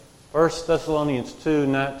1 Thessalonians 2,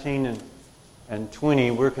 19 and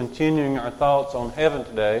 20. We're continuing our thoughts on heaven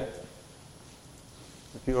today.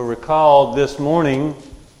 If you'll recall, this morning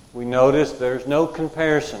we noticed there's no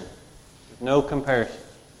comparison. There's no comparison.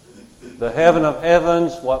 The heaven of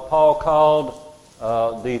heavens, what Paul called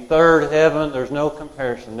the third heaven, there's no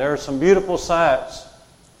comparison. There are some beautiful sights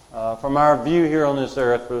from our view here on this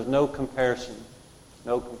earth, but there's no comparison.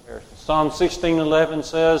 No comparison. Psalm 16:11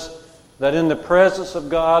 says that in the presence of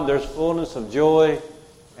God there's fullness of joy,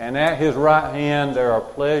 and at His right hand there are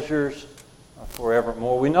pleasures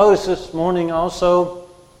forevermore. We notice this morning also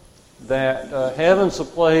that heaven's a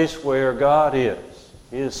place where God is.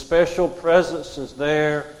 His special presence is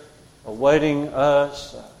there awaiting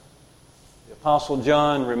us. The Apostle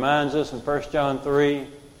John reminds us in 1 John 3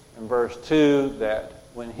 and verse 2 that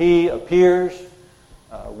when He appears,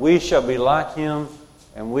 we shall be like Him,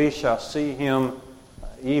 and we shall see Him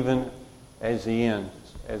even as He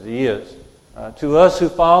is. To us who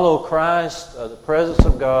follow Christ, the presence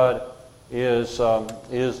of God is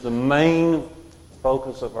the main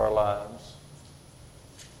focus of our lives.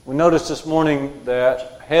 We noticed this morning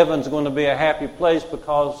that heaven's going to be a happy place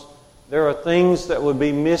because there are things that would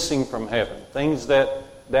be missing from heaven. Things that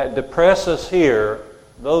depress us here,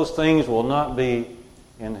 those things will not be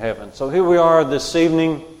in heaven. So here we are this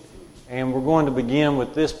evening, and we're going to begin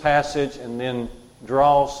with this passage and then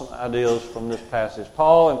draw some ideas from this passage.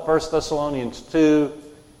 Paul in 1 Thessalonians 2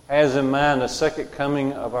 has in mind the second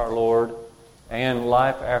coming of our Lord and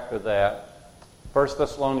life after that. 1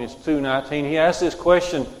 Thessalonians 2:19, he asks this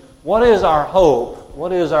question, what is our hope?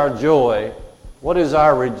 What is our joy? What is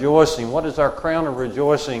our rejoicing? What is our crown of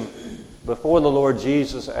rejoicing before the Lord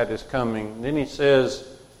Jesus at His coming? And then he says,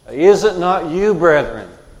 is it not you, brethren?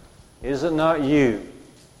 Is it not you?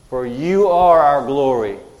 For you are our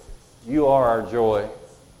glory. You are our joy.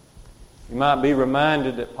 You might be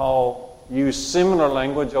reminded that Paul used similar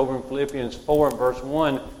language over in Philippians 4 and verse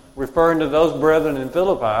 1, referring to those brethren in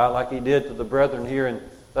Philippi, like he did to the brethren here in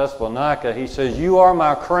Thessalonica. He says, you are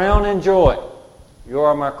my crown and joy. You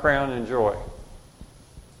are my crown and joy.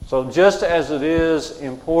 So just as it is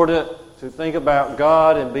important to think about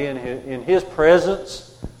God and being in His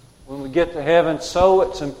presence when we get to heaven, so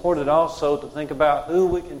it's important also to think about who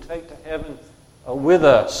we can take to heaven with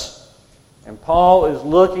us. And Paul is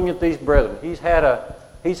looking at these brethren. He's had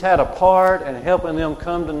a part in helping them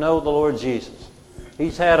come to know the Lord Jesus.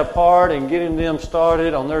 He's had a part in getting them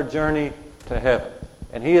started on their journey to heaven.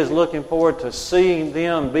 And he is looking forward to seeing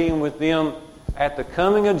them, being with them at the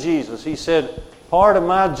coming of Jesus. He said, part of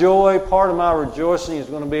my joy, part of my rejoicing is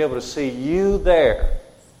going to be able to see you there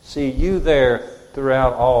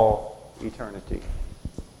throughout all eternity.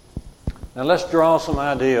 Now let's draw some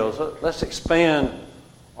ideas. Let's expand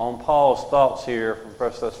on Paul's thoughts here from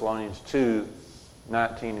 1 Thessalonians 2,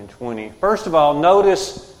 19 and 20. First of all,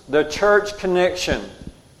 notice the church connection.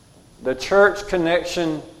 The church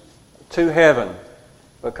connection to heaven.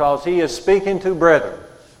 Because he is speaking to brethren.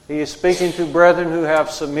 He is speaking to brethren who have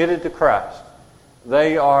submitted to Christ.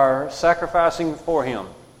 They are sacrificing for Him.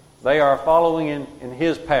 They are following in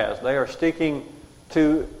His paths. They are sticking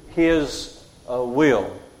to His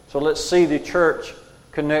will. So let's see the church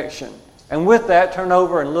connection. And with that, turn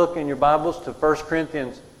over and look in your Bibles to 1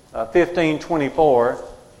 Corinthians 15:24.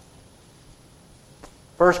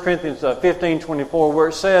 1 Corinthians 15:24, where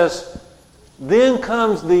it says, then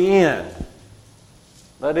comes the end.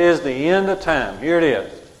 That is the end of time. Here it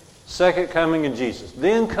is. Second coming of Jesus.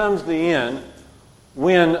 Then comes the end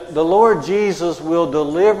when the Lord Jesus will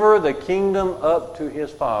deliver the kingdom up to His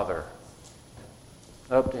Father.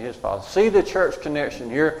 Up to His Father. See the church connection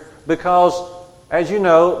here, because as you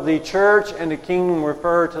know, the church and the kingdom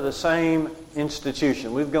refer to the same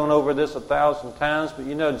institution. We've gone over this 1,000 times, but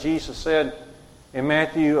you know Jesus said in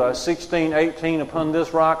Matthew 16:18, upon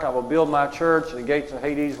this rock I will build my church, and the gates of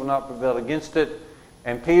Hades will not prevail against it.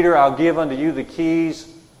 And Peter, I'll give unto you the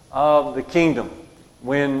keys of the kingdom.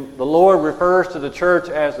 When the Lord refers to the church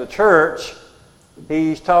as the church,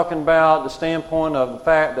 He's talking about the standpoint of the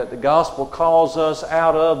fact that the gospel calls us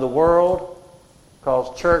out of the world,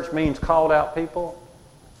 because church means called out people.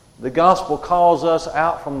 The gospel calls us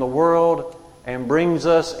out from the world and brings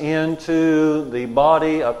us into the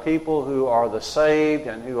body of people who are the saved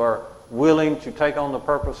and who are willing to take on the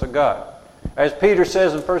purpose of God. As Peter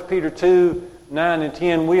says in 1 Peter 2, 9 and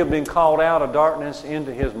 10, we have been called out of darkness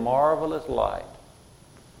into His marvelous light.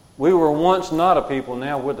 We were once not a people,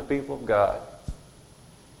 now we're the people of God.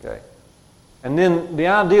 Okay. And then the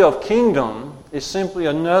idea of kingdom is simply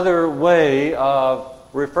another way of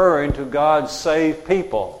referring to God's saved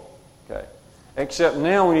people. Okay. Except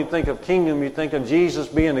now when you think of kingdom, you think of Jesus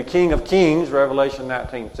being the King of Kings, Revelation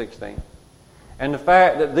 19:16. And the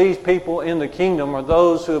fact that these people in the kingdom are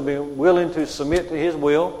those who have been willing to submit to His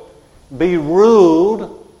will, be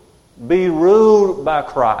ruled by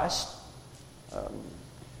Christ.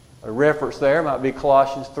 A reference there might be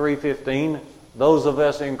Colossians 3:15. Those of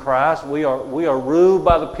us in Christ, we are ruled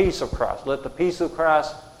by the peace of Christ. Let the peace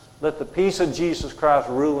of Jesus Christ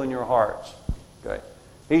rule in your hearts. Okay.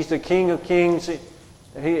 He's the King of Kings.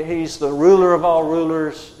 He's the ruler of all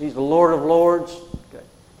rulers. He's the Lord of lords. Okay.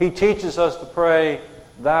 He teaches us to pray,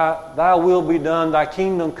 Thy will be done, Thy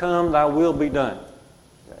kingdom come, Thy will be done.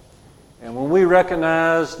 Okay. And when we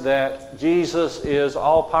recognize that Jesus is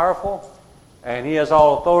all-powerful and He has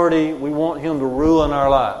all authority, we want Him to rule in our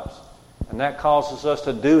lives. And that causes us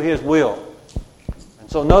to do His will. And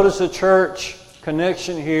so notice the church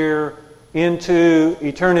connection here into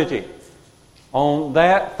eternity. On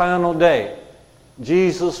that final day,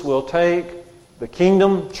 Jesus will take the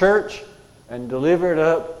kingdom church and deliver it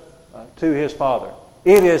up to His Father.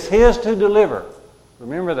 It is His to deliver.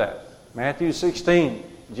 Remember that. Matthew 16,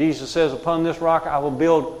 Jesus says, upon this rock I will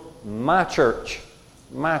build my church.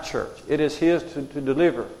 My church. It is His to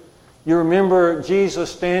deliver. You remember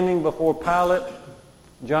Jesus standing before Pilate,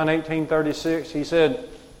 John 18:36. He said,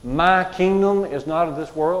 my kingdom is not of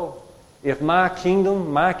this world. If my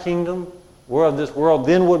kingdom were of this world,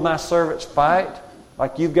 then would my servants fight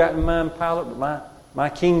like you've got in mind, Pilate, but my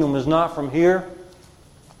kingdom is not from here.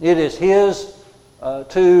 It is His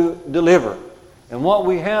to deliver. And what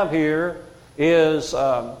we have here is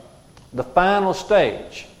the final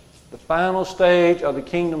stage of the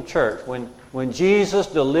kingdom church. When Jesus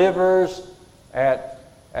delivers at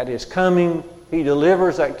His coming, He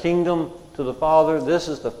delivers that kingdom to the Father. This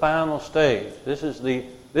is the final stage. This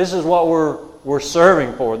is what we're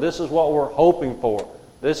serving for. This is what we're hoping for.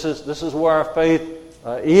 This is where our faith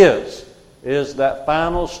is that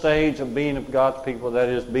final stage of being of God's people, that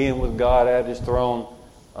is, being with God at His throne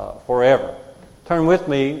forever. Turn with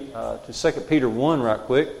me to 2 Peter 1 right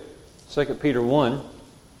quick. 2 Peter 1.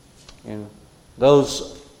 And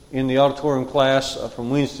those in the auditorium class from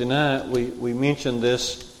Wednesday night, we mentioned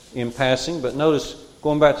this in passing. But notice,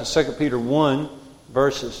 going back to 2 Peter 1,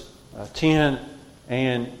 verses 10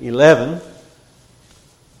 and 11,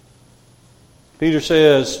 Peter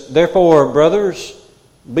says, therefore, brothers,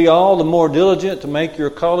 be all the more diligent to make your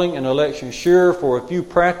calling and election sure, for if you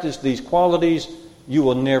practice these qualities, you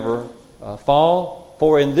will never fall.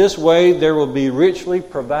 For in this way there will be richly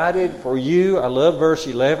provided for you. I love verse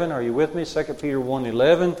 11. Are you with me? 2 Peter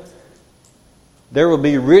 1:11. There will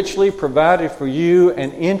be richly provided for you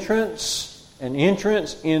an entrance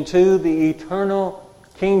into the eternal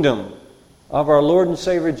kingdom of our Lord and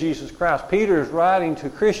Savior Jesus Christ. Peter is writing to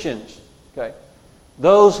Christians, okay,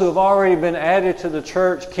 those who have already been added to the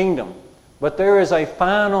church kingdom. But there is a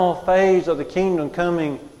final phase of the kingdom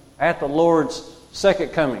coming at the Lord's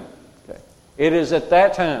second coming. Okay. It is at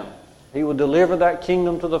that time He will deliver that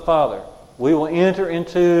kingdom to the Father. We will enter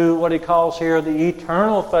into what He calls here the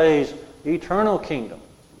eternal phase, the eternal kingdom.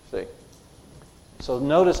 See? So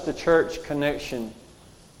notice the church connection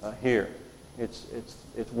here.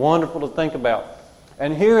 It's wonderful to think about.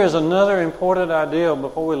 And here is another important idea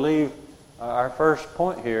before we leave our first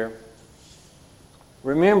point here.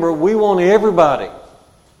 Remember, we want everybody.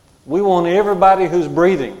 We want everybody who's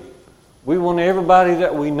breathing. We want everybody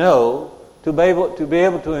that we know to be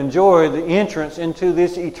able to enjoy the entrance into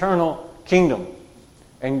this eternal kingdom.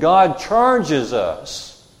 And God charges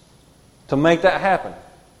us to make that happen.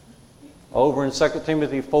 Over in 2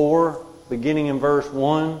 Timothy 4, beginning in verse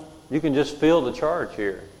 1, you can just feel the charge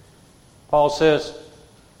here. Paul says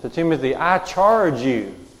to Timothy, I charge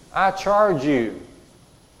you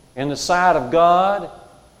in the sight of God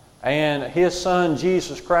and His Son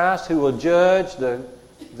Jesus Christ, who will judge the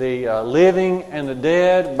living and the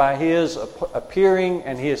dead by His appearing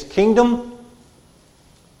and His kingdom.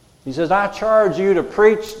 He says, I charge you to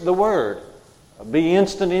preach the word. Be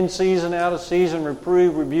instant in season, out of season,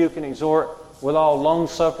 reprove, rebuke, and exhort with all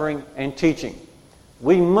long-suffering and teaching.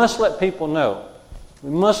 We must let people know. We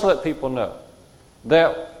must let people know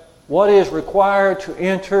that what is required to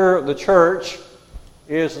enter the church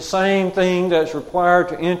is the same thing that's required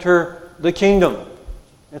to enter the kingdom.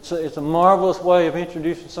 It's a marvelous way of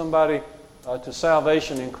introducing somebody to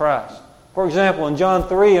salvation in Christ. For example, in John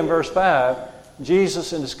 3 and verse 5,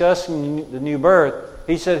 Jesus, in discussing the new birth,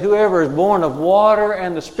 He said, whoever is born of water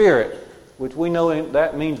and the Spirit, which we know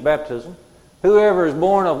that means baptism, whoever is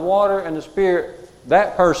born of water and the Spirit,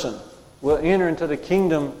 that person will enter into the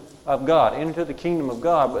kingdom of God, into the kingdom of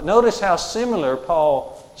God. But notice how similar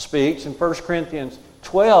Paul speaks in 1 Corinthians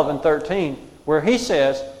 12 and 13 where he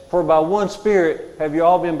says, "For by one Spirit have you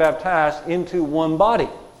all been baptized into one body."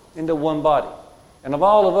 Into one body. And of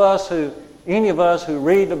all of us any of us who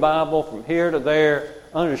read the Bible from here to there,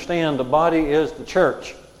 understand the body is the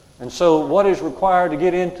church. And so what is required to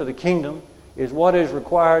get into the kingdom is what is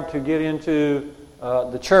required to get into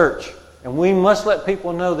the church. And we must let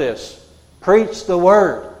people know this. Preach the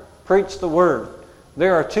Word. Preach the Word.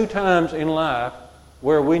 There are 2 times in life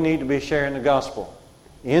where we need to be sharing the gospel.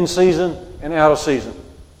 In season and out of season.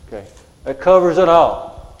 Okay, that covers it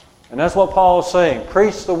all. And that's what Paul is saying.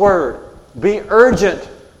 Preach the Word. Be urgent.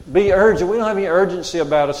 Be urgent. We don't have any urgency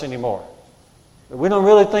about us anymore. We don't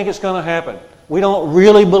really think it's going to happen. We don't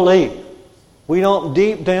really believe. We don't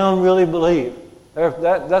deep down really believe.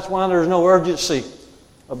 That's why there's no urgency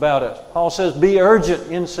about us. Paul says, be urgent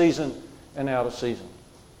in season and out of season.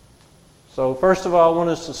 So first of all, I want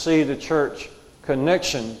us to see the church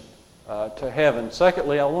connection to heaven.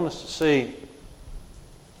 Secondly, I want us to see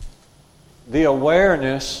the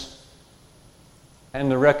awareness and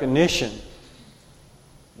the recognition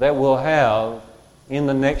that we'll have in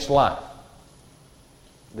the next life.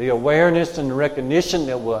 The awareness and the recognition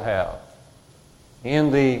that we'll have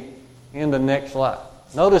in the next life.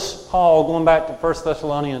 Notice Paul, going back to 1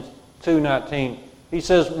 Thessalonians 2:19, he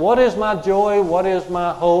says, "What is my joy? What is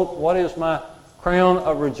my hope? What is my crown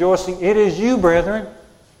of rejoicing? It is you, brethren.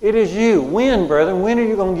 It is you." When, brethren? When are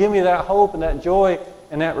you going to give me that hope and that joy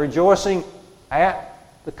and that rejoicing? At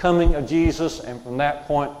the coming of Jesus and from that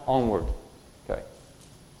point onward. Okay.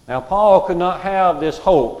 Now, Paul could not have this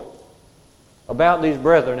hope about these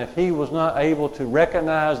brethren if he was not able to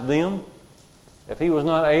recognize them, if he was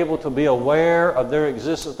not able to be aware of their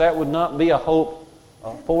existence. That would not be a hope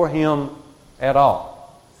for him at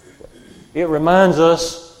all. It reminds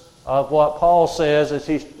us of what Paul says as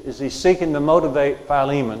he's seeking to motivate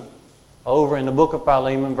Philemon over in the book of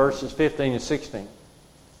Philemon, verses 15 and 16.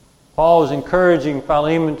 Paul is encouraging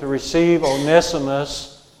Philemon to receive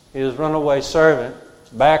Onesimus, his runaway servant,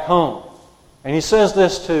 back home. And he says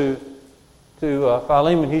this to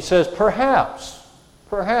Philemon. He says, perhaps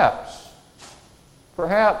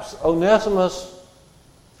Onesimus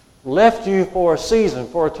left you for a season,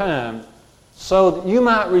 for a time, so that you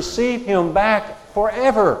might receive him back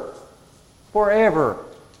forever. Forever.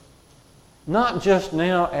 Not just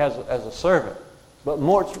now as a servant, but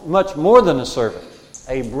much more than a servant.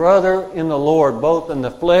 A brother in the Lord, both in the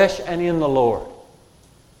flesh and in the Lord.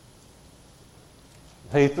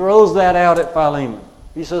 He throws that out at Philemon.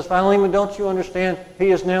 He says, Philemon, don't you understand? He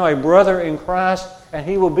is now a brother in Christ, and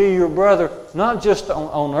he will be your brother, not just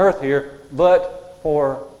on earth here, but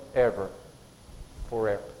forever.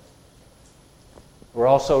 Forever. We're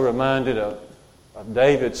also reminded of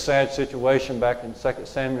David's sad situation back in 2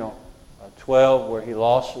 Samuel 12, where he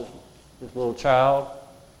lost his little child.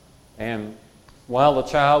 And while the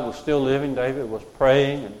child was still living, David was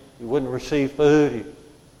praying, and he wouldn't receive food.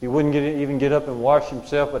 He wouldn't even get up and wash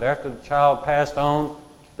himself. But after the child passed on,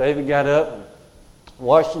 David got up and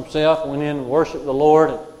washed himself, went in and worshiped the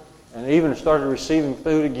Lord, and even started receiving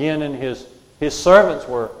food again. And his servants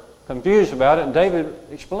were confused about it. And David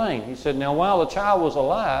explained. He said, now while the child was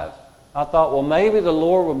alive, I thought, well, maybe the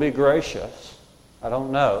Lord will be gracious. I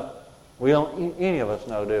don't know. We don't, any of us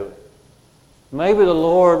know, do we? Maybe the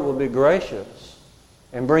Lord will be gracious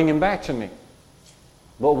and bring him back to me.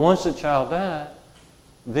 But once the child died,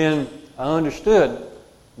 then I understood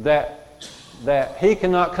that he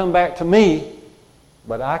cannot come back to me,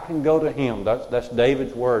 but I can go to him. That's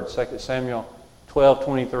David's word, 2 Samuel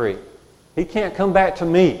 12:23. He can't come back to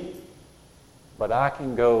me, but I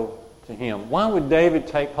can go to him. Why would David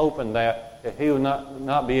take hope in that if he would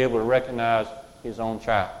not be able to recognize his own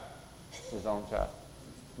child? His own child.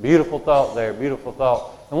 Beautiful thought there, beautiful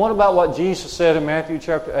thought. And what about what Jesus said in Matthew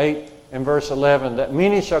chapter 8 and verse 11? That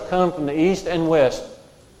many shall come from the east and west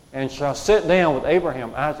and shall sit down with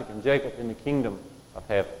Abraham, Isaac, and Jacob in the kingdom of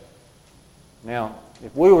heaven. Now,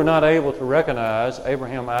 if we were not able to recognize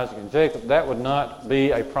Abraham, Isaac, and Jacob, that would not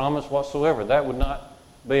be a promise whatsoever. That would not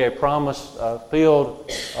be a promise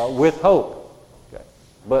filled with hope. Okay.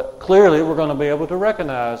 But clearly we're going to be able to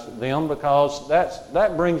recognize them because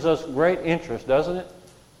that brings us great interest, doesn't it?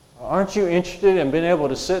 Aren't you interested in being able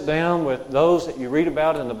to sit down with those that you read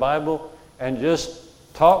about in the Bible and just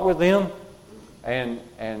talk with them and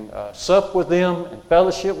sup with them and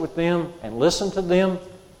fellowship with them and listen to them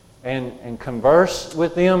and converse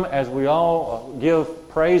with them as we all give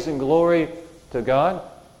praise and glory to God?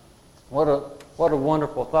 What a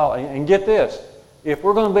wonderful thought. And get this, if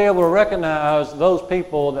we're going to be able to recognize those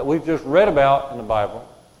people that we've just read about in the Bible,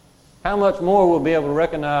 how much more we'll be able to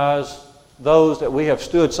recognize those that we have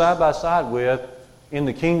stood side by side with in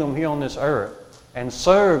the kingdom here on this earth and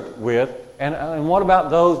served with. And what about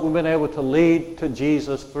those we've been able to lead to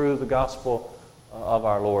Jesus through the gospel of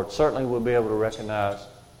our Lord? Certainly we'll be able to recognize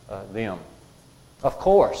them. Of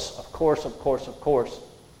course.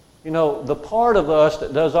 You know, the part of us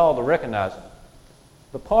that does all the recognizing,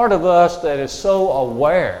 the part of us that is so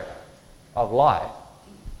aware of life,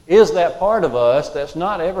 is that part of us that's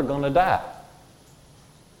not ever going to die.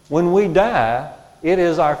 When we die, it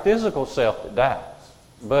is our physical self that dies.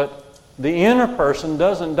 But the inner person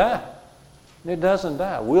doesn't die. It doesn't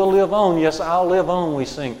die. We'll live on. Yes, I'll live on, we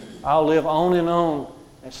sing. I'll live on and on.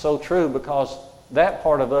 It's so true because that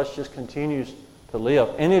part of us just continues to live.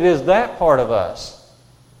 And it is that part of us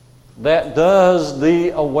that does the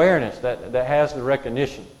awareness, that has the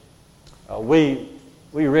recognition. We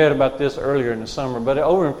read about this earlier in the summer, but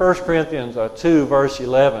over in 1 Corinthians 2, verse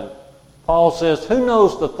 11, Paul says, "Who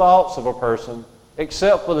knows the thoughts of a person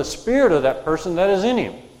except for the spirit of that person that is in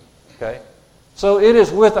him?" Okay? So it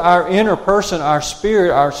is with our inner person, our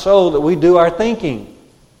spirit, our soul, that we do our thinking.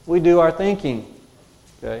 We do our thinking.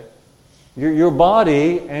 Okay? Your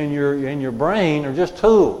body and your brain are just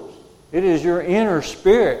tools. It is your inner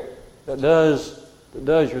spirit that does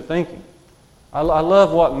your thinking. I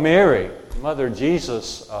love what Mary, Mother of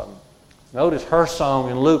Jesus, notice her song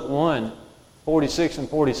in Luke 1, 46 and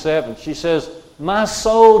 47. She says, "My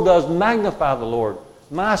soul does magnify the Lord.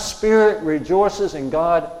 My spirit rejoices in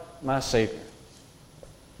God, my Savior."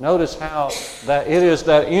 Notice how that it is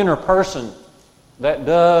that inner person that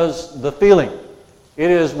does the feeling. It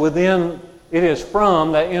is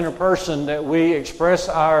from that inner person that we express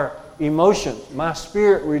our emotions. My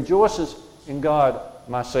spirit rejoices in God,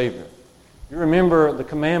 my Savior. You remember the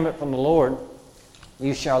commandment from the Lord,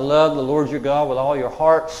 you shall love the Lord your God with all your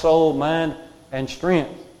heart, soul, mind, and strength.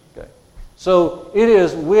 Okay. So it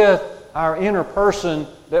is with our inner person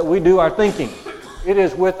that we do our thinking. It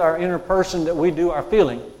is with our inner person that we do our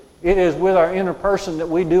feeling. It is with our inner person that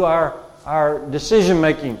we do our decision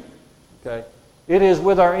making. Okay. It is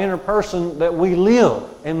with our inner person that we live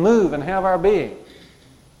and move and have our being.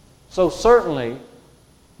 So certainly,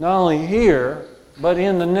 not only here, but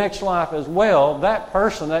in the next life as well, that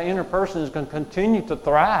person, that inner person, is going to continue to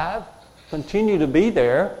thrive, continue to be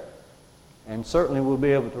there, and certainly we'll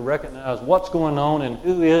be able to recognize what's going on and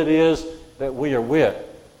who it is that we are with.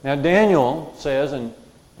 Now Daniel says in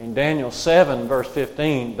Daniel 7, verse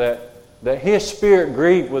 15, that his spirit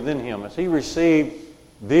grieved within him as he received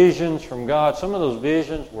visions from God. Some of those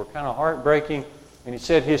visions were kind of heartbreaking, and he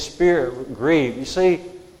said his spirit grieved. You see,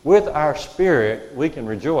 with our spirit, we can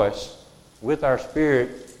rejoice. With our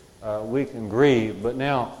spirit, we can grieve. But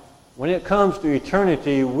now, when it comes to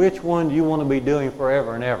eternity, which one do you want to be doing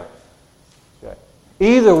forever and ever? Okay.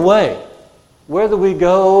 Either way, whether we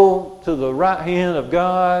go to the right hand of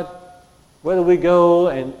God, whether we go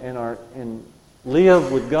and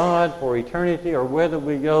live with God for eternity, or whether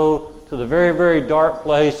we go to the very, very dark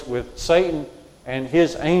place with Satan and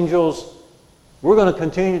his angels, we're going to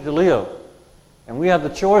continue to live. And we have the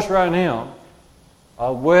choice right now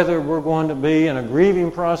of whether we're going to be in a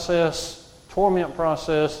grieving process, torment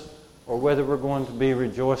process, or whether we're going to be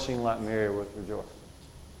rejoicing like Mary was rejoicing.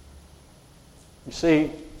 You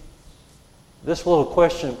see, this little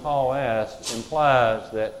question Paul asked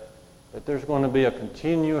implies that there's going to be a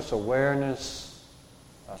continuous awareness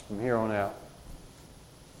from here on out.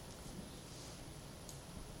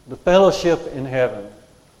 The fellowship in heaven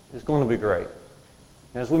is going to be great.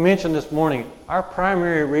 As we mentioned this morning, our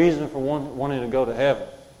primary reason for wanting to go to heaven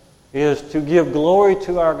is to give glory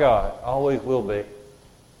to our God. Always will be.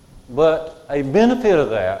 But a benefit of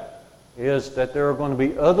that is that there are going to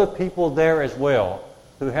be other people there as well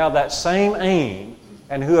who have that same aim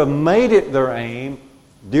and who have made it their aim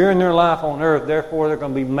during their life on earth. Therefore, they're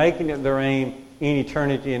going to be making it their aim in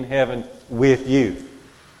eternity in heaven with you.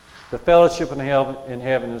 The fellowship in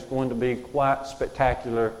heaven is going to be quite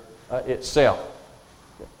spectacular itself.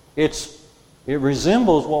 It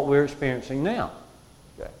resembles what we're experiencing now.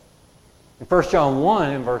 Okay. In 1 John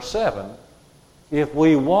 1 in verse 7, if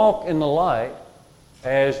we walk in the light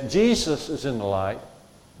as Jesus is in the light,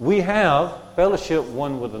 we have fellowship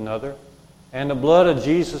one with another, and the blood of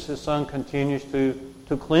Jesus, His Son, continues to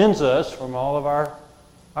cleanse us from all of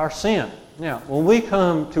our sin. Now, when we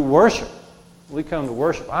come to worship,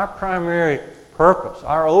 our primary purpose,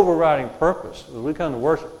 our overriding purpose, as we come to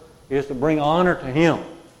worship, is to bring honor to Him.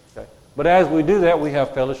 Okay? But as we do that, we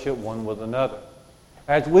have fellowship one with another.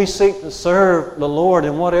 As we seek to serve the Lord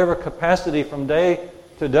in whatever capacity from day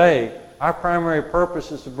to day, our primary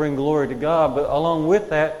purpose is to bring glory to God, but along with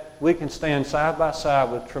that, we can stand side by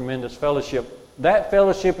side with tremendous fellowship. That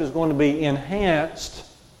fellowship is going to be enhanced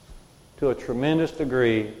to a tremendous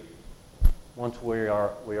degree once we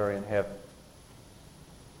are in heaven.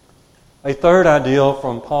 A third ideal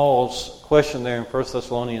from Paul's question there in 1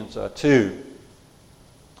 Thessalonians 2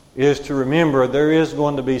 is to remember there is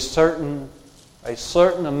going to be a certain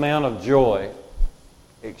amount of joy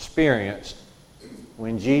experienced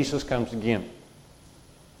when Jesus comes again.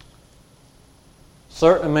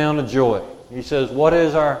 Certain amount of joy. He says, what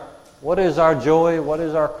is our joy? What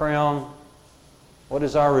is our crown? What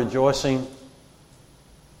is our rejoicing?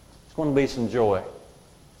 It's going to be some joy.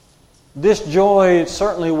 This joy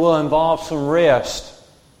certainly will involve some rest,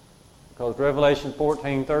 because Revelation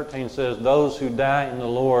 14:13 says, those who die in the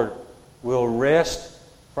Lord will rest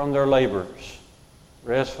from their labors.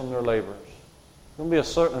 Rest from their labors. There's going to be a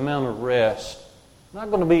certain amount of rest. Not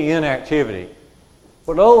going to be inactivity.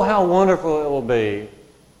 But oh, how wonderful it will be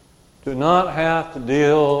to not have to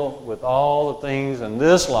deal with all the things in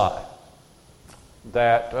this life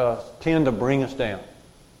that tend to bring us down.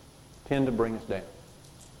 Tend to bring us down.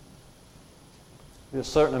 There's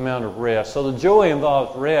a certain amount of rest. So the joy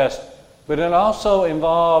involves rest, but it also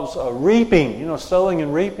involves reaping. You know, sowing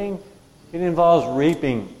and reaping. It involves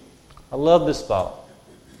reaping. I love this thought.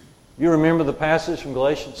 You remember the passage from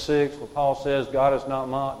Galatians 6 where Paul says, God is not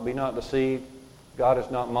mocked, be not deceived. God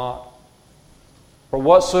is not mocked. For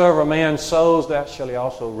whatsoever a man sows, that shall he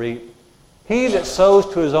also reap. He that sows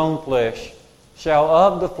to his own flesh shall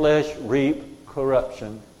of the flesh reap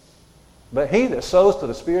corruption. But he that sows to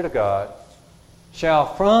the Spirit of God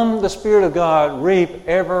shall from the Spirit of God reap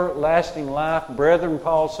everlasting life. Brethren,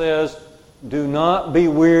 Paul says, do not be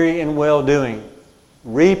weary in well-doing.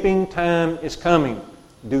 Reaping time is coming.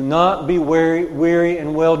 Do not be weary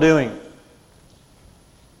in well-doing.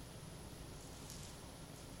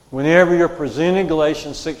 Whenever you're presented,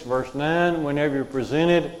 Galatians 6 verse 9, whenever you're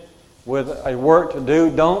presented with a work to do,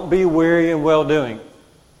 don't be weary in well-doing.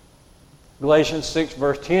 Galatians 6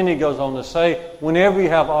 verse 10, he goes on to say, whenever you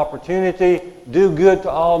have opportunity, do good to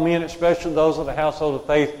all men, especially those of the household of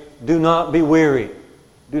faith. Do not be weary.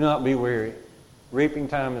 Do not be weary. Reaping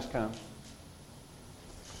time has come.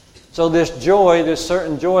 So this joy, this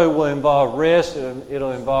certain joy will involve rest.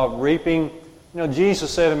 It'll involve reaping. You know,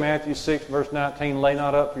 Jesus said in Matthew 6 verse 19, lay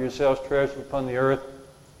not up for yourselves treasure upon the earth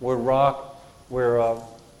where rust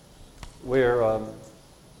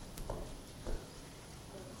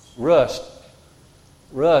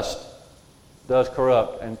does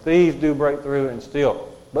corrupt, and thieves do break through and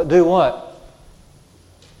steal. But do what?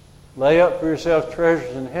 Lay up for yourselves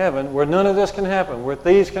treasures in heaven where none of this can happen, where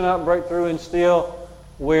thieves cannot break through and steal,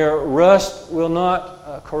 where rust will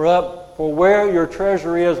not corrupt. For where your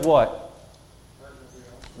treasure is, what?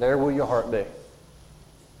 There will your heart be.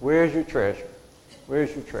 Where's your treasure?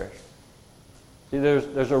 Where's your treasure? See,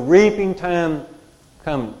 there's a reaping time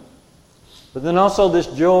coming. But then also this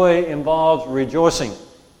joy involves rejoicing.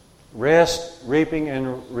 Rest, reaping,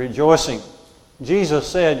 and rejoicing. Jesus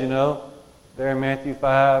said, you know, there in Matthew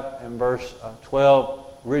 5 and verse 12,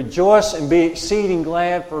 rejoice and be exceeding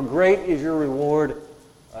glad, for great is your reward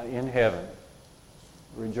in heaven.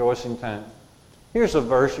 Rejoicing time. Here's a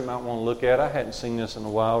verse you might want to look at. I hadn't seen this in a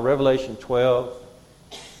while. Revelation 12,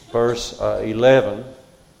 verse 11.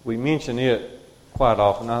 We mention it quite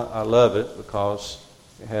often. I love it because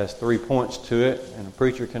it has 3 points to it, and a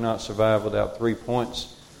preacher cannot survive without 3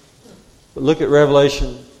 points. But look at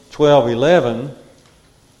Revelation 12:11.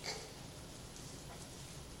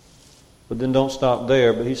 But then don't stop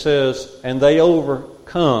there. But he says, and they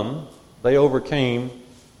overcame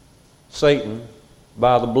Satan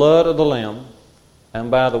by the blood of the Lamb and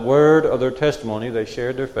by the word of their testimony. They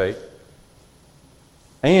shared their faith.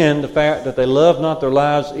 And the fact that they loved not their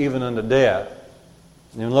lives even unto death.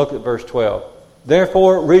 And then look at verse 12.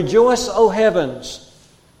 Therefore rejoice, O heavens,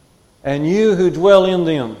 and you who dwell in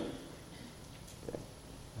them. Okay.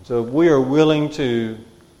 So if we are willing to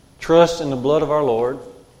trust in the blood of our Lord,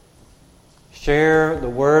 share the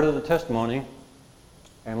word of the testimony,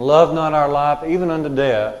 and love not our life even unto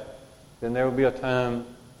death, then there will be a time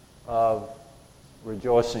of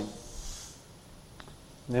rejoicing.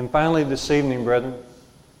 And then finally this evening, brethren,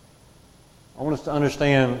 I want us to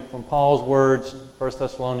understand from Paul's words in 1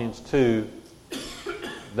 Thessalonians 2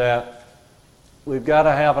 that we've got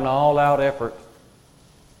to have an all-out effort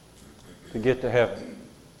to get to heaven.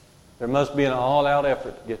 There must be an all-out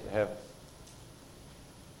effort to get to heaven.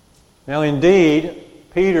 Now indeed,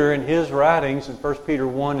 Peter in his writings in 1 Peter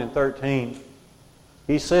 1 and 13,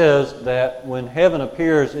 he says that when heaven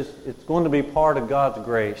appears, it's going to be part of God's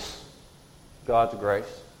grace. God's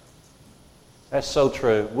grace. That's so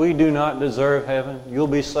true. We do not deserve heaven. You'll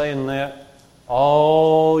be saying that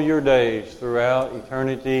all your days throughout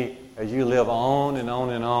eternity as you live on and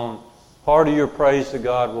on and on. part of your praise to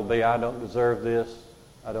God will be, I don't deserve this.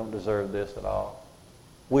 I don't deserve this at all.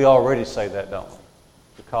 We already say that, don't we?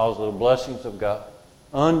 Because of the blessings of God.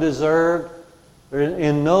 Undeserved.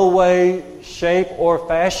 In no way, shape, or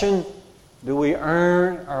fashion do we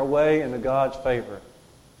earn our way into God's favor.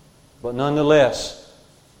 But nonetheless,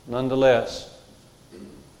 we're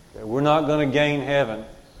not going to gain heaven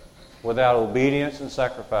without obedience and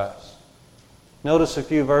sacrifice. Notice a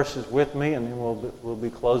few verses with me, and then we'll be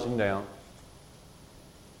closing down.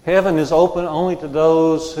 Heaven is open only to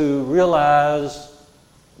those who realize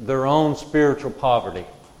their own spiritual poverty.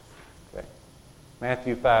 Okay.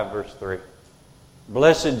 Matthew 5, verse 3.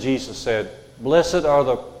 Blessed, Jesus said, blessed are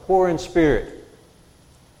the poor in spirit,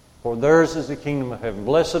 for theirs is the kingdom of heaven.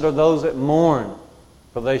 Blessed are those that mourn,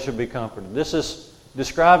 for they shall be comforted. This is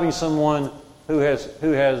describing someone who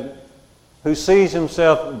sees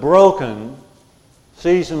himself broken,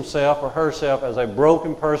 sees himself or herself as a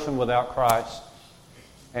broken person without Christ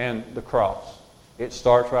and the cross. It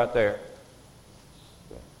starts right there.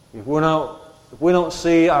 If we don't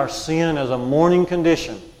see our sin as a mourning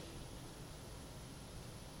condition,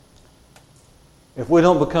 if we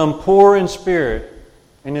don't become poor in spirit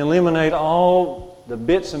and eliminate all the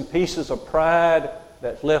bits and pieces of pride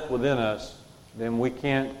that's left within us, then we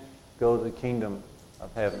can't go to the kingdom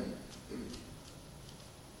of heaven.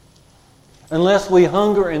 Unless we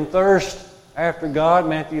hunger and thirst after God,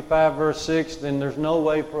 Matthew 5, verse 6, then there's no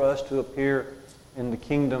way for us to appear in the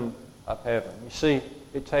kingdom of heaven. You see,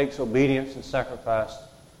 it takes obedience and sacrifice,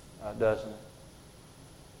 doesn't it?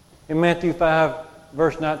 In Matthew 5,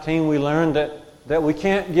 verse 19, we learn that we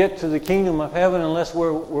can't get to the kingdom of heaven unless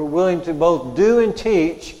we're willing to both do and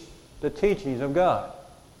teach the teachings of God.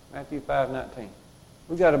 Matthew 5:19.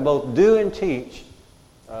 We've got to both do and teach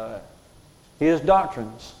His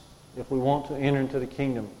doctrines if we want to enter into the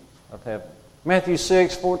kingdom of heaven. Matthew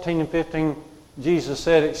 6:14 and 15, Jesus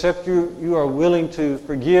said, except you are willing to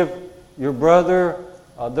forgive your brother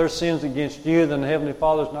their sins against you, then the Heavenly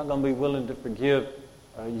Father is not going to be willing to forgive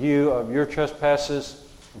you of your trespasses.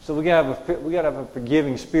 And so we got to have a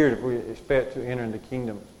forgiving spirit if we expect to enter in the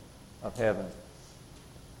kingdom of heaven.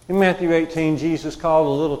 In Matthew 18, Jesus called a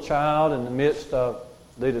little child in the midst of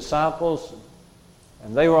the disciples,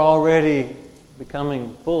 and they were already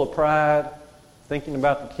becoming full of pride, thinking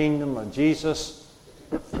about the kingdom of Jesus.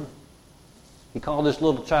 He called this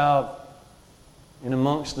little child in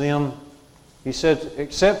amongst them. He said,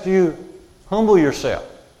 except you humble yourself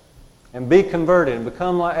and be converted and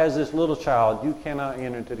become like as this little child, you cannot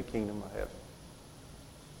enter into the kingdom of heaven.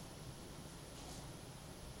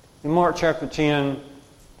 In Mark chapter 10,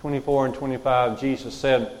 24 and 25, Jesus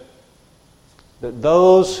said that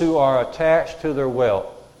those who are attached to their wealth,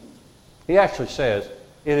 He actually says,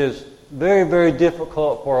 it is very, very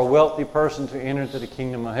difficult for a wealthy person to enter into the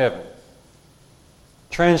kingdom of heaven.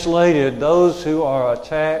 Translated, those who are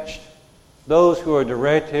attached, those who are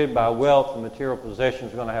directed by wealth and material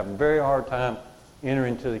possessions are going to have a very hard time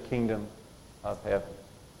entering into the kingdom of heaven.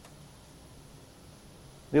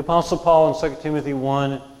 The Apostle Paul in 2 Timothy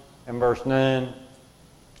 1 and verse 9,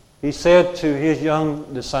 he said to his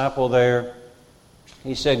young disciple there,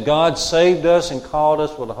 he said, God saved us and called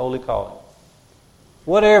us with a holy calling.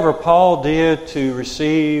 Whatever Paul did to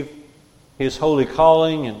receive his holy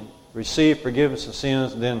calling and receive forgiveness of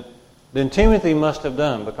sins, then Timothy must have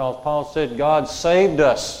done, because Paul said, God saved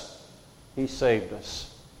us. He saved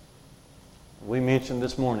us. We mentioned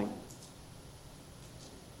this morning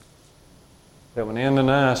that when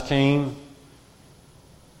Ananias came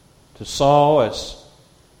to Saul, as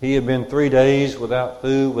he had been 3 days without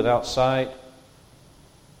food, without sight,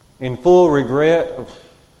 in full regret of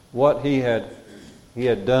what he had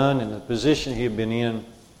done and the position he had been in,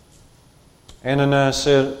 Ananias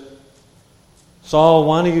said, Saul,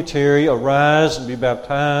 why do you tarry? Arise and be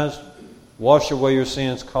baptized. Wash away your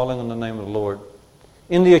sins, calling on the name of the Lord.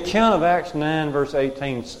 In the account of Acts 9, verse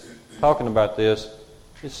 18, talking about this,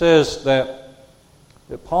 it says that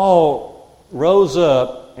Paul rose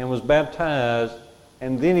up and was baptized,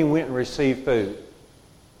 and then he went and received food.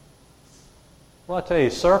 Well, I tell you,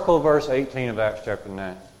 circle verse 18 of Acts chapter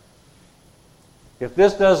 9. If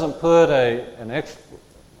this doesn't put an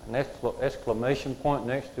exclamation point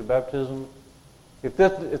next to baptism, if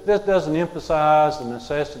this doesn't emphasize the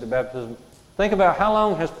necessity of baptism, think about how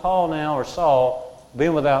long has Paul now or Saul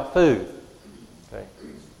been without food? Okay.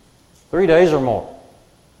 3 days or more.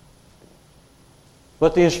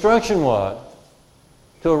 But the instruction was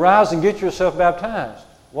to arise and get yourself baptized,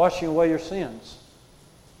 washing away your sins.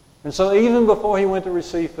 And so even before he went to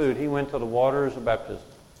receive food, he went to the waters of baptism.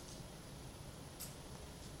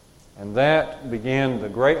 And that began the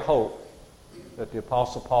great hope that the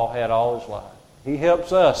Apostle Paul had all his life. He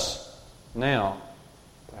helps us now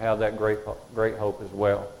to have that great hope as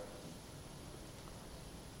well.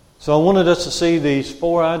 So I wanted us to see these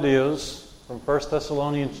 4 ideas from 1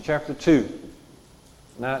 Thessalonians chapter 2,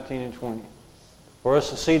 19 and 20. For us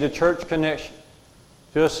to see the church connection,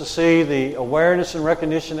 for us to see the awareness and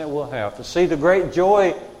recognition that we'll have, to see the great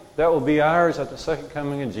joy that will be ours at the second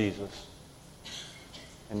coming of Jesus,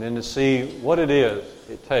 and then to see what it is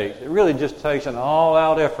it takes. It really just takes an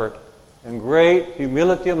all-out effort and great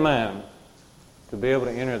humility of mind to be able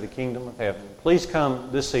to enter the kingdom of heaven. Please come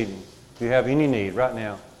this evening if you have any need right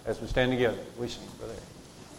now as we stand together. We sing, Brother.